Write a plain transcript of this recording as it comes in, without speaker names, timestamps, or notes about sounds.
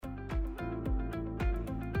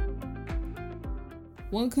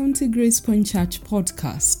Welcome to Grace Point Church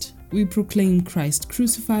Podcast. We proclaim Christ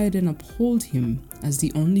crucified and uphold Him as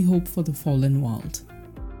the only hope for the fallen world.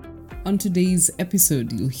 On today's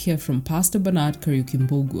episode, you'll hear from Pastor Bernard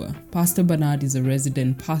Kariuki-Mbogua. Pastor Bernard is a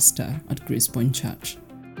resident pastor at Grace Point Church.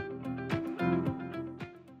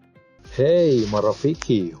 Hey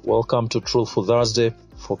Marafiki, welcome to Truthful Thursday,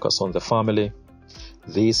 Focus on the Family.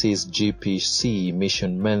 This is GPC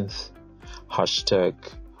Mission Month, hashtag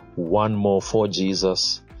One More for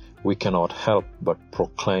Jesus. We cannot help but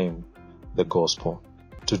proclaim the gospel.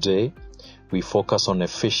 Today, we focus on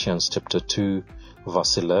Ephesians chapter 2,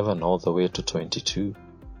 verse 11 all the way to 22.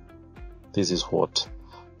 This is what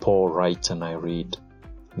Paul writes and I read.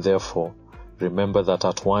 Therefore, remember that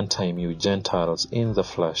at one time you Gentiles in the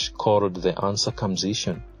flesh called the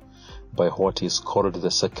uncircumcision by what is called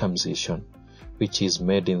the circumcision, which is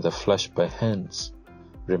made in the flesh by hands.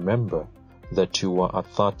 Remember that you were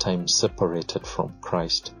at that time separated from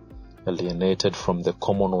Christ, alienated from the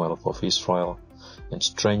commonwealth of Israel, and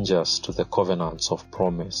strangers to the covenants of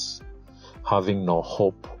promise, having no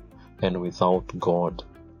hope and without God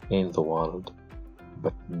in the world.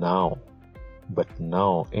 But now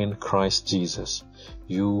in Christ Jesus,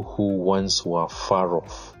 you who once were far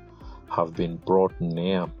off have been brought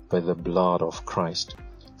near by the blood of Christ.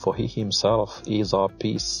 For He Himself is our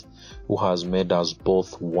peace, who has made us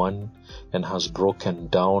both one and has broken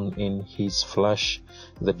down in His flesh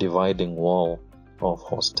the dividing wall of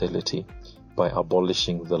hostility by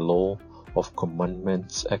abolishing the law of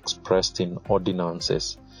commandments expressed in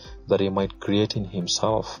ordinances, that He might create in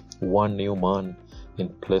Himself one new man in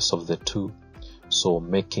place of the two, so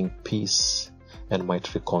making peace, and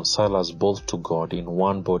might reconcile us both to God in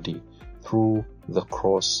one body through the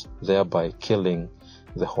cross, thereby killing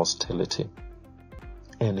the hostility.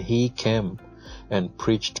 And He came and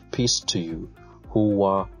preached peace to you who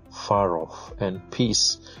were far off, and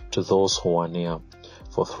peace to those who are near.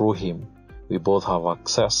 For through Him we both have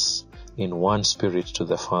access in one Spirit to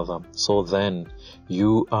the Father. So then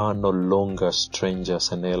you are no longer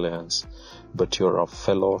strangers and aliens, but you are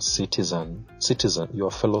fellow citizens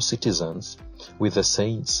with the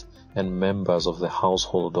saints and members of the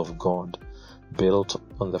household of God, built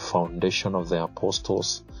on the foundation of the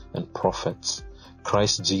apostles and prophets,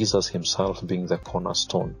 Christ Jesus Himself being the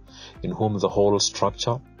cornerstone, in whom the whole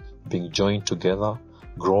structure, being joined together,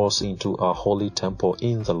 grows into a holy temple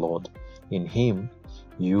in the Lord. In Him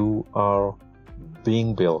you are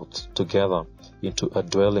being built together into a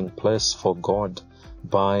dwelling place for God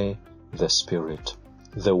by the Spirit.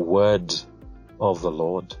 The word of the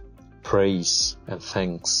Lord. Praise and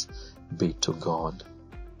thanks be to God.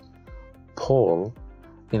 Paul,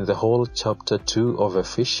 in the whole chapter 2 of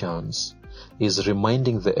Ephesians, is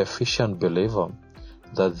reminding the Ephesian believer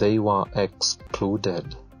that they were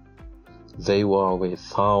excluded. They were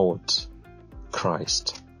without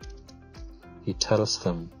Christ. He tells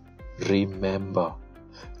them, remember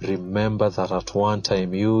that at one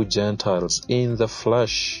time you Gentiles in the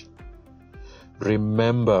flesh,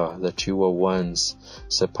 remember that you were once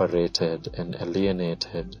separated and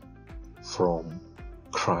alienated from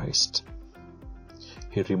Christ.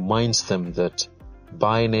 He reminds them that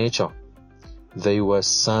by nature they were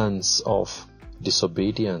sons of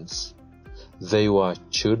disobedience. They were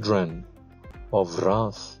children of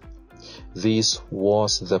wrath. This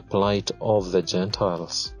was the plight of the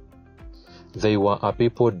Gentiles. They were a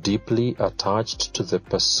people deeply attached to the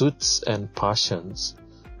pursuits and passions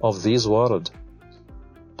of this world.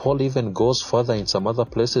 Paul even goes further in some other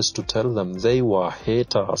places to tell them they were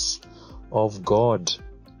haters of God.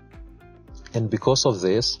 And because of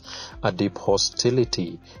this, a deep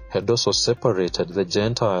hostility had also separated the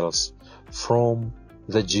Gentiles from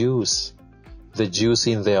the Jews. The Jews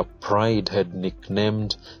in their pride had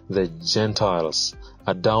nicknamed the Gentiles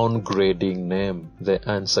a downgrading name, the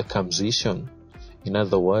uncircumcision. In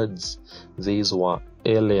other words, these were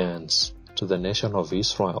aliens to the nation of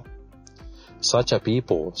Israel. Such a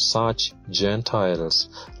people, such Gentiles,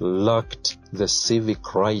 lacked the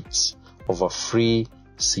civic rights of a free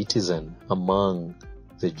citizen among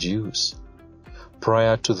the Jews.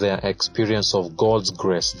 Prior to their experience of God's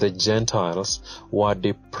grace, the Gentiles were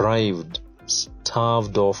deprived,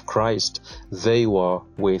 starved of Christ. They were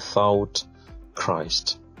without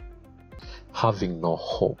Christ, having no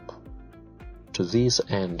hope. To this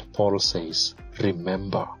end, Paul says,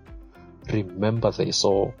 remember this.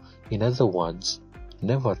 Or, in other words,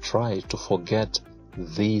 never try to forget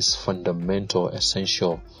these fundamental,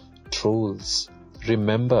 essential truths.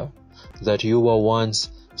 Remember that you were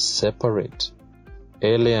once separate,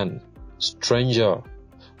 alien, stranger,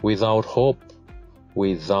 without hope,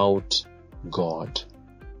 without God.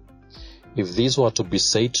 If these were to be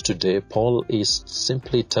said today, Paul is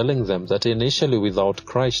simply telling them that initially without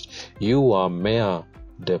Christ, you are mere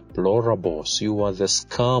deplorables. You are the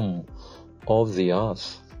scum of the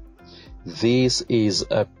earth. This is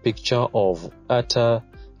a picture of utter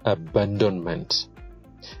abandonment.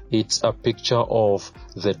 It's a picture of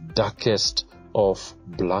the darkest of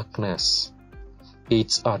blackness.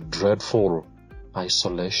 It's a dreadful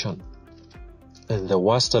isolation. And the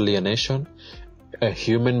worst alienation a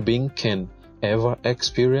human being can ever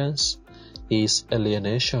experience is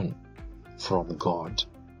alienation from God.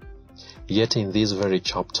 Yet in this very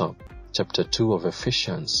chapter 2 of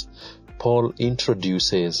Ephesians, Paul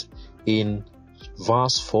introduces in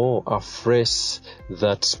verse 4 a phrase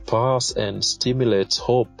that spurs and stimulates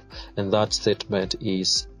hope, and that statement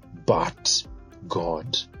is, but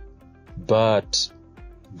God. But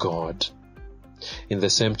God. In the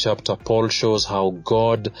same chapter, Paul shows how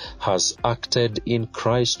God has acted in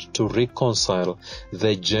Christ to reconcile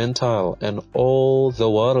the Gentile and all the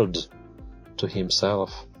world to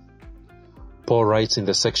himself. Paul writes in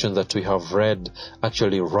the section that we have read,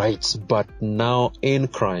 actually writes, but now in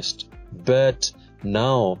Christ. But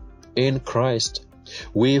now in Christ.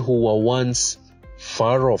 We who were once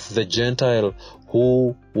far off, the Gentile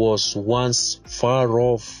who was once far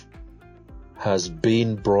off, has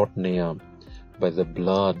been brought near by the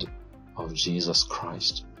blood of Jesus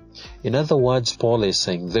Christ. In other words, Paul is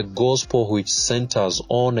saying the gospel which centers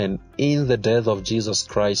on and in the death of Jesus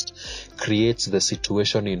Christ creates the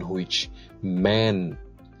situation in which men,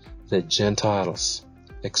 the Gentiles,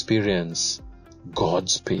 experience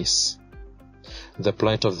God's peace. The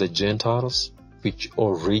plight of the Gentiles, which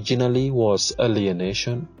originally was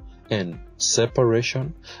alienation and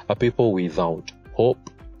separation, a people without hope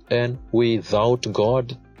and without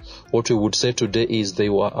God. What we would say today is they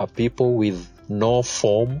were a people with no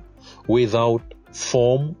form, without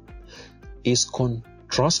form, is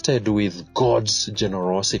contrasted with God's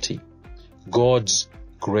generosity, God's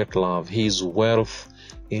great love, His wealth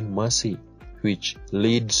in mercy, which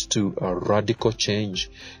leads to a radical change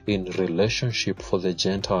in relationship for the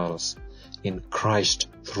Gentiles in Christ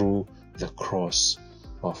through the cross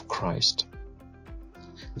of Christ.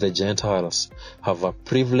 The Gentiles have a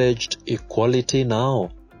privileged equality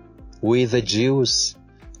now with the Jews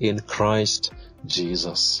in Christ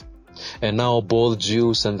Jesus. And now both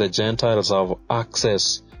Jews and the Gentiles have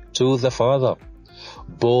access to the Father.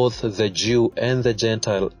 Both the Jew and the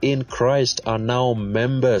Gentile in Christ are now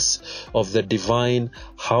members of the divine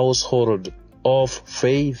household of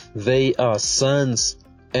faith. They are sons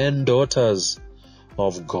and daughters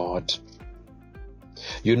of God.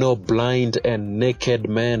 You know, blind and naked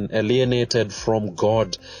men alienated from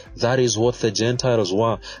God. That is what the Gentiles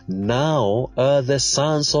were. Now are the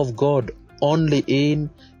sons of God only in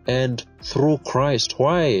and through Christ.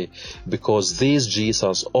 Why? Because this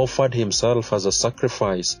Jesus offered himself as a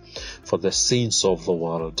sacrifice for the sins of the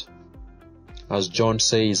world. As John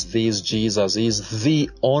says, this Jesus is the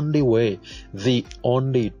only way, the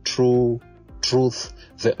only true truth,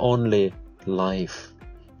 the only life.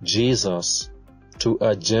 Jesus to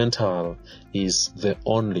a Gentile is the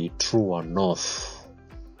only true north.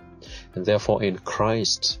 And therefore in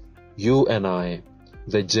Christ, you and I,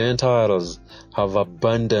 the Gentiles, have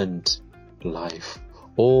abundant life.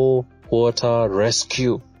 Oh, what a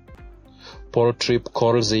rescue! Paul Tripp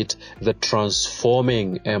calls it the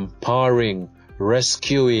transforming, empowering,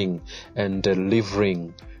 rescuing, and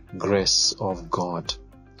delivering grace of God.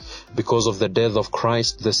 Because of the death of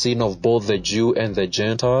Christ, the sin of both the Jew and the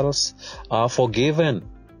Gentiles are forgiven.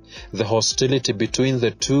 The hostility between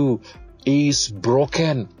the two is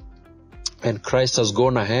broken. And Christ has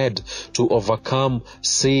gone ahead to overcome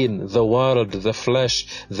sin, the world, the flesh,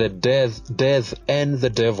 the death, and the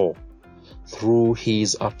devil through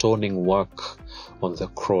his atoning work on the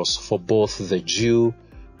cross for both the Jew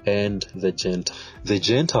and the Gentile. The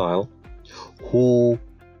Gentile, who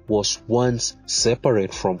was once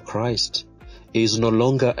separate from Christ, is no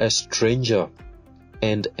longer a stranger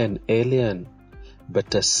and an alien,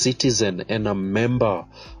 but a citizen and a member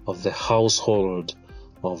of the household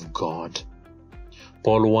of God.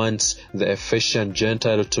 Paul wants the Ephesian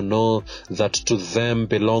Gentile to know that to them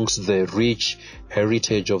belongs the rich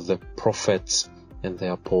heritage of the prophets and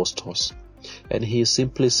the apostles. And he is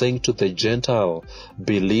simply saying to the Gentile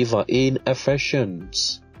believer in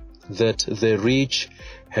Ephesians that the rich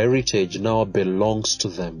heritage now belongs to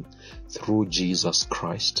them through Jesus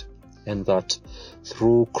Christ, and that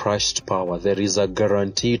through Christ's power there is a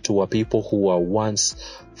guarantee to a people who were once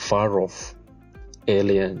far off,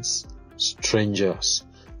 aliens, strangers,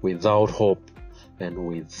 without hope and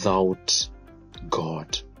without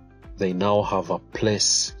God. they now have a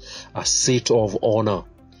place, a seat of honor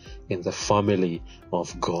in the family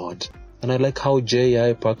of God. And I like how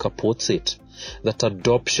J.I. Packer puts it, that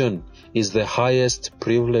adoption is the highest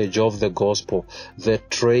privilege of the gospel. The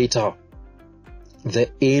traitor,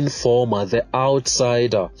 the informer, the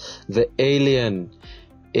outsider, the alien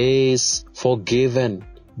is forgiven,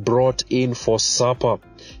 brought in for supper,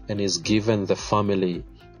 and is given the family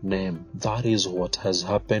name. That is what has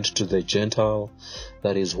happened to the Gentile.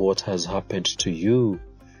 That is what has happened to you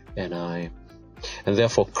and I. And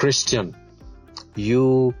therefore, Christian,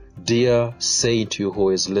 you dear saint, you who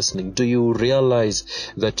is listening, do you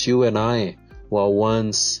realize that you and I were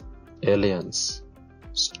once aliens,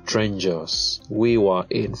 strangers? We were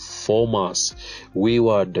informers. We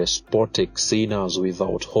were despotic sinners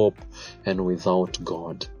without hope and without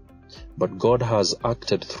God. But God has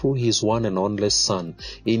acted through His one and only Son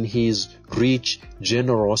in His rich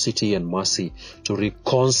generosity and mercy to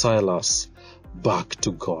reconcile us back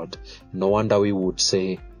to God. No wonder we would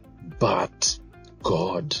say, but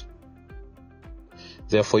God.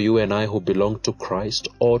 Therefore, you and I who belong to Christ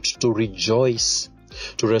ought to rejoice,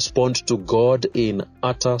 to respond to God in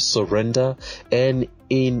utter surrender and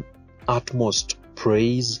in utmost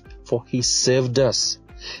praise, for He saved us.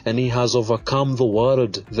 And He has overcome the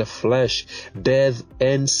world, the flesh, death,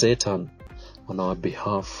 and Satan on our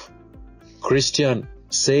behalf. Christian,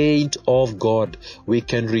 saint of God, we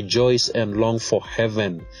can rejoice and long for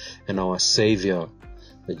heaven and our Savior,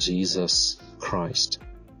 Jesus Christ.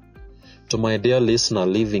 To my dear listener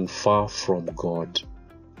living far from God,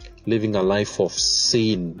 living a life of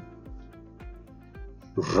sin,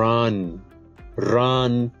 run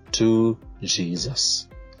to Jesus.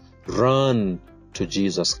 Run to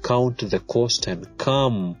Jesus. Count the cost and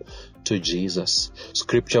come to Jesus.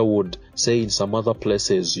 Scripture would say in some other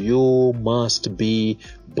places, you must be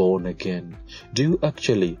born again. Do you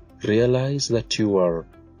actually realize that you are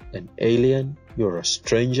an alien? You're a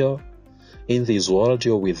stranger in this world.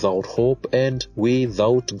 You're without hope and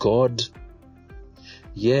without God.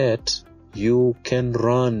 Yet you can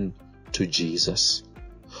run to Jesus.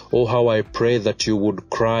 Oh, how I pray that you would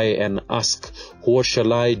cry and ask, what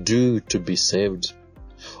shall I do to be saved?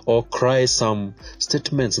 Or cry some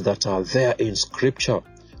statements that are there in Scripture.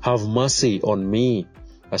 Have mercy on me,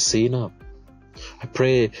 a sinner. I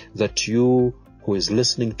pray that you who is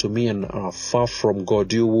listening to me and are far from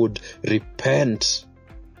God, you would repent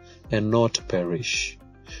and not perish.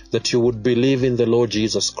 That you would believe in the Lord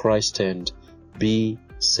Jesus Christ and be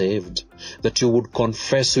saved. That you would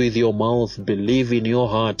confess with your mouth, believe in your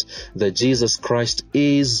heart that Jesus Christ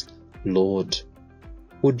is Lord.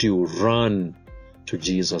 Would you run to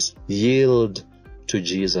Jesus? Yield to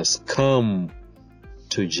Jesus. Come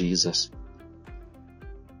to Jesus.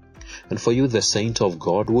 And for you, the saint of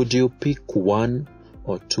God, would you pick one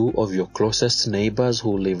or two of your closest neighbors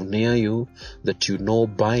who live near you that you know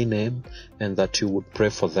by name, and that you would pray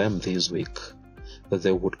for them this week, that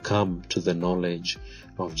they would come to the knowledge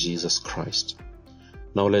of Jesus Christ.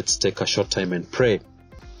 Now let's take a short time and pray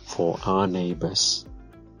for our neighbors.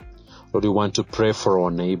 Lord, we want to pray for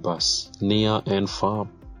our neighbors, near and far,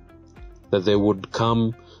 that they would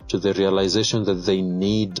come to the realization that they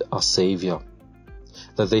need a Savior,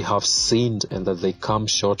 that they have sinned and that they come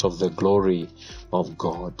short of the glory of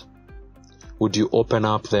God. Would you open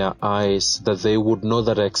up their eyes that they would know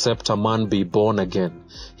that except a man be born again,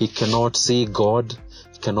 he cannot see God,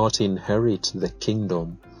 he cannot inherit the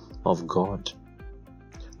kingdom of God.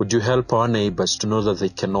 Would you help our neighbors to know that they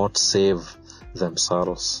cannot save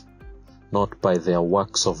themselves, not by their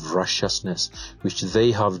works of righteousness which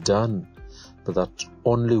they have done, but that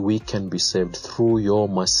only we can be saved through your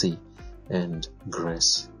mercy and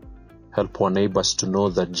grace. Help our neighbors to know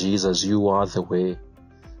that Jesus, you are the way,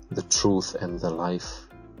 the truth, and the life,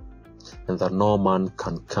 and that no man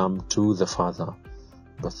can come to the Father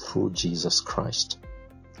but through Jesus Christ.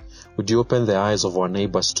 Would you open the eyes of our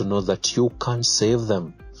neighbors to know that you can save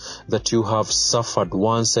them, that you have suffered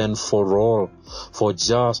once and for all for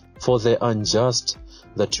the unjust,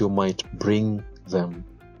 that you might bring them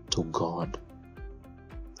to God.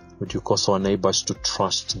 Would you cause our neighbors to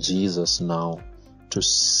trust Jesus now, to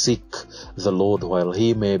seek the Lord while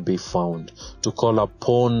he may be found, to call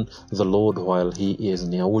upon the Lord while he is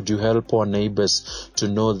near? Would you help our neighbors to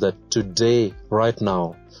know that today, right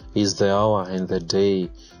now, is the hour and the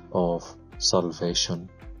day of salvation?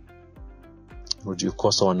 Would you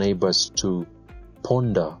cause our neighbors to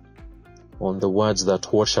ponder on the words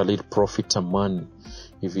that what shall it profit a man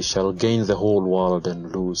if he shall gain the whole world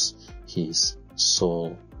and lose his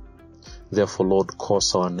soul? Therefore, Lord,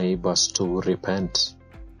 cause our neighbors to repent,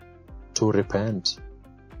 to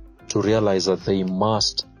realize that they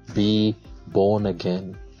must be born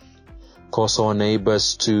again. Cause our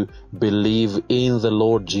neighbors to believe in the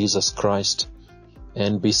Lord Jesus Christ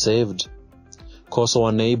and be saved. Cause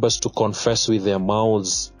our neighbors to confess with their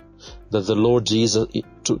mouths that the Lord Jesus,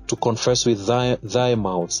 to confess with thy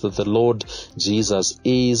mouths that the Lord Jesus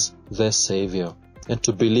is their Savior, and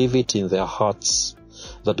to believe it in their hearts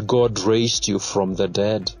that God raised you from the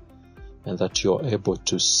dead and that you are able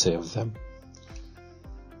to save them.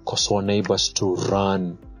 Cause our neighbors to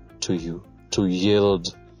run to you, to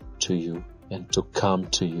yield to you, and to come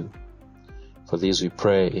to you. For this we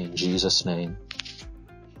pray in Jesus' name.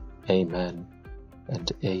 Amen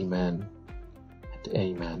and amen and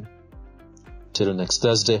amen. Till next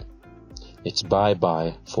Thursday, it's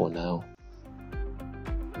bye-bye for now.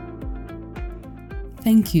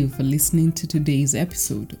 Thank you for listening to today's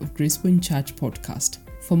episode of Grace Point Church Podcast.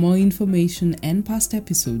 For more information and past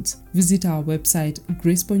episodes, visit our website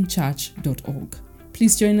gracepointchurch.org.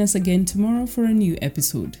 Please join us again tomorrow for a new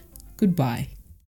episode. Goodbye.